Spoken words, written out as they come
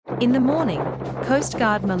In the morning, Coast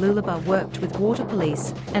Guard Mooloolaba worked with water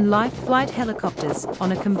police and life flight helicopters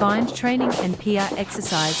on a combined training and PR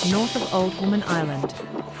exercise north of Old Woman Island.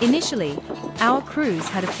 Initially, our crews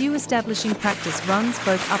had a few establishing practice runs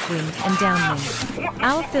both upwind and downwind.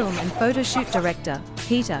 Our film and photo shoot director,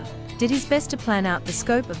 Peter, did his best to plan out the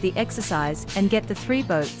scope of the exercise and get the 3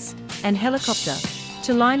 boats and helicopter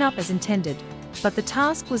to line up as intended, but the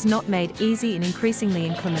task was not made easy in increasingly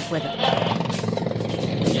inclement weather.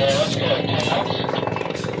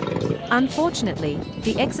 Unfortunately,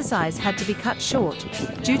 the exercise had to be cut short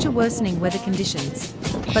due to worsening weather conditions,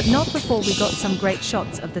 but not before we got some great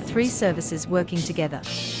shots of the 3 services working together.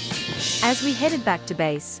 As we headed back to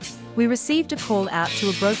base, we received a call out to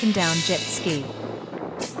a broken down jet ski.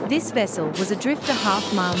 This vessel was adrift a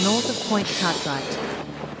half-mile north of Point Cartwright.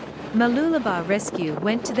 Mooloolaba Rescue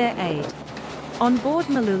went to their aid. On board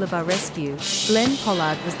Mooloolaba Rescue, Glenn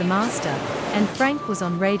Pollard was the master, and Frank was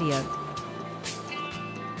on radio.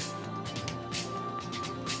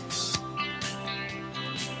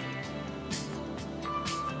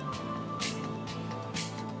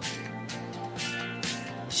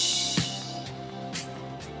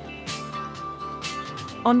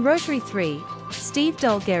 On Rotary 3, Steve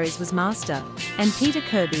Dulgaris was master, and Peter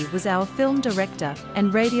Kirby was our film director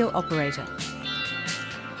and radio operator.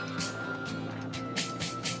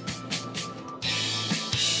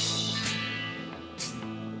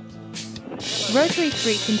 Rotary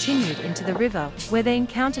 3 continued into the river, where they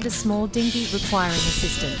encountered a small dinghy requiring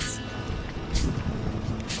assistance.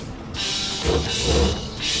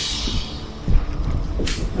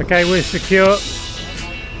 Okay, we're secure.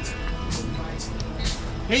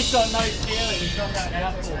 He's got no steering, he's not going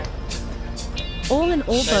out for it. All in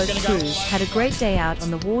all, both crews had a great day out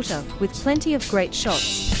on the water with plenty of great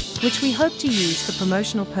shots, which we hope to use for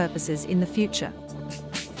promotional purposes in the future.